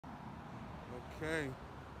Okay.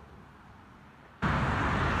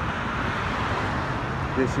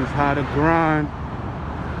 This is how to grind.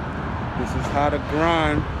 This is how to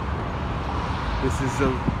grind. This is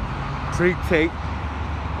a treat tape.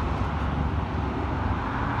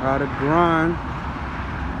 How to grind.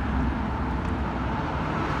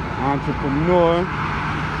 Entrepreneur.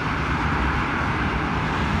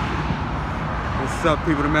 What's up,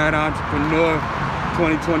 people? The Mad Entrepreneur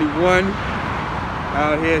 2021.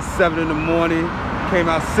 Out here at 7 in the morning. Came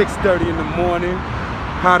out 6:30 in the morning.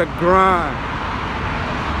 How to grind.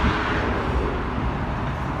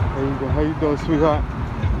 There you go. How you doing, sweetheart?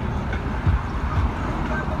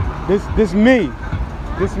 This me.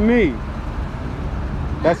 This me.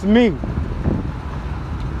 That's me.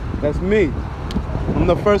 That's me. I'm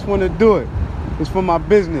the first one to do it. It's for my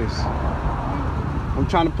business. I'm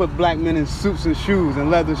trying to put black men in suits and shoes and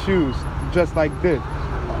leather shoes, just like this.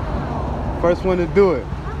 First one to do it.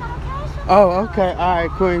 Oh, okay. All right,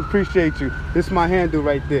 Queen. Appreciate you. This is my handle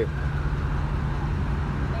right there.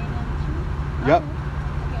 Yep.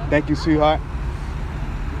 Thank you, sweetheart.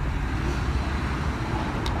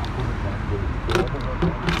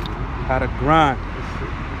 How to grind.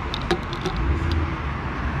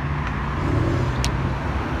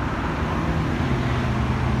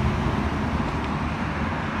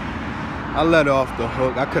 I let her off the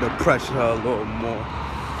hook. I could have pressured her a little more.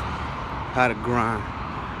 How to grind.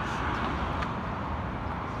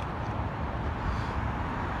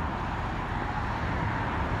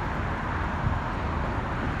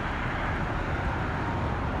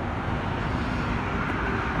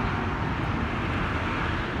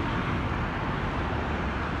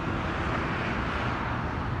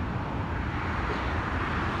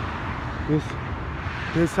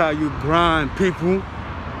 This how you grind, people.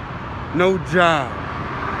 No job.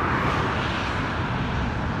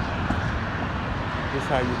 This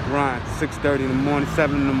how you grind. 6:30 in the morning,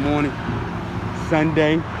 7 in the morning.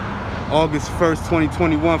 Sunday, August 1st,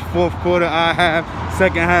 2021. Fourth quarter I have.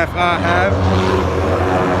 Second half I have.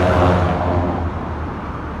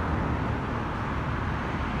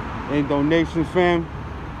 Any donations, fam?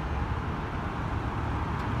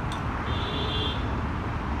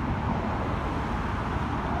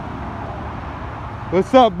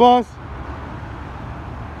 What's up, boss?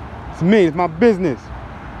 It's me, it's my business.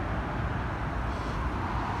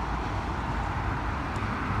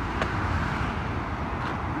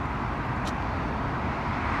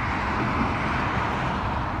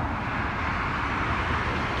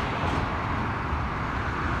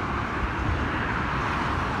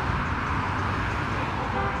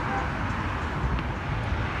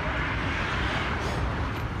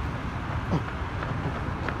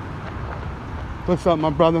 What's up, my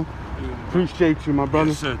brother? Appreciate you, my brother.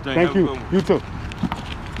 Yes, sir. Thank you. You too.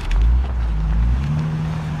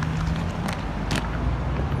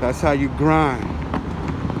 That's how you grind.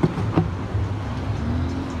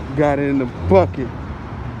 Got it in the bucket.